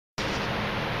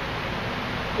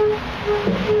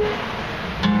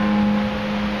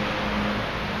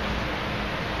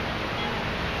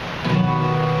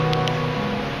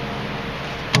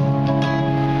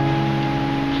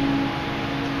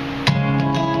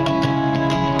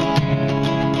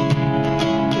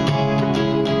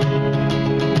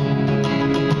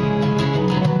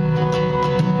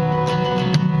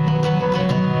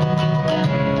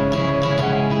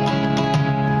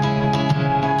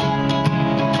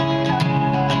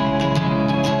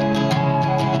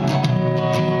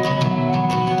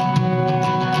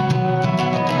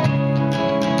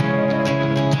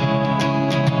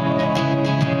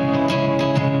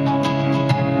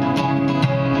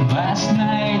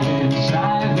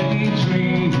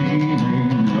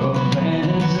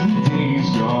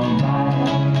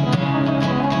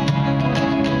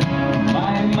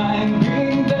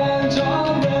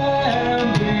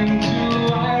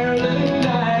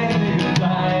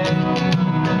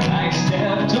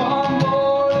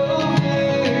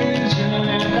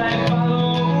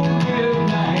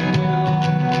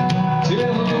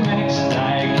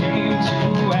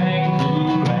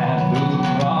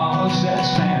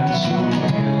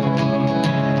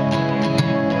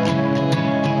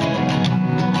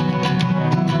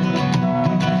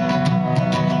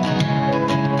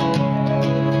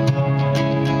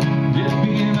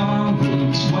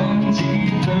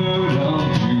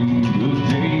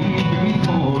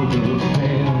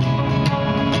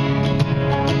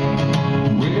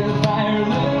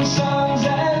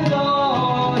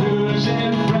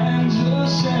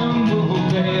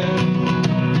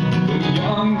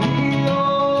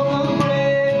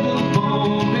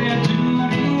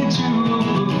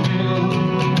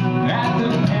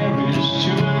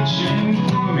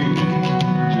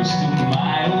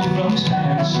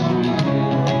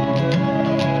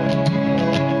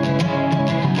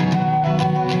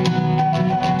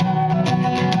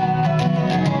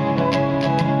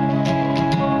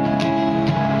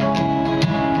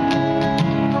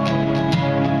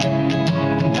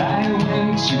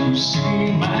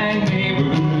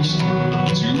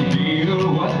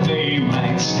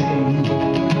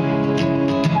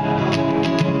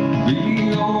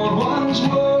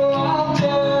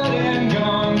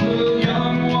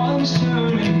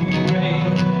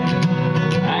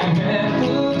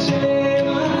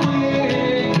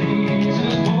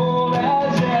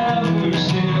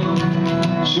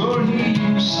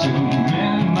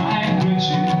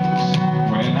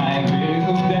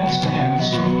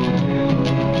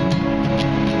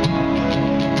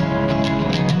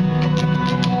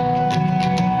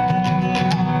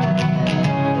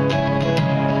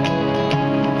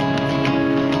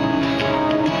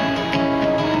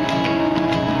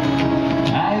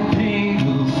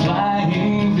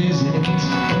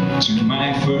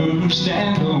first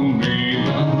and only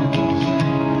love.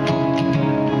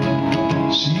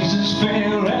 She's as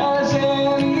fair as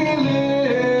any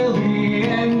lily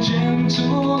and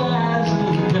gentle as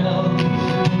a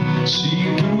dove.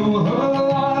 She threw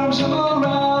her arms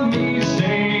around me,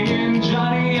 saying,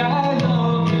 Johnny, I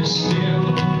love you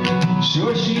still.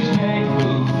 Sure, she's made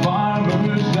the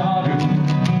farmer's daughter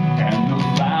and the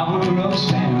flower of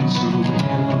Stansel Hill.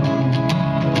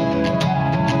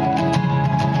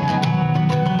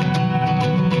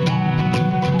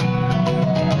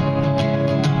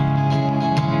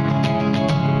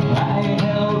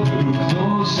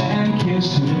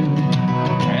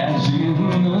 As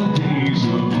in the days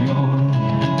of yore.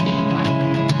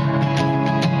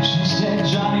 She said,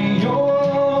 Johnny, you're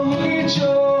only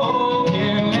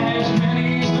joking, as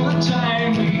many's the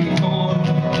time we go.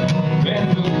 Then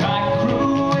the cock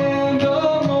crew in the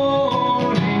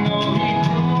morning, oh, he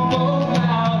grew both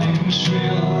loud and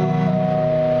shrill.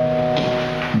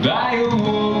 I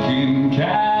awoke in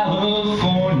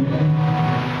California,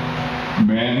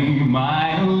 many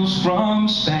miles from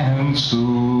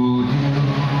Stansel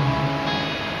Hill.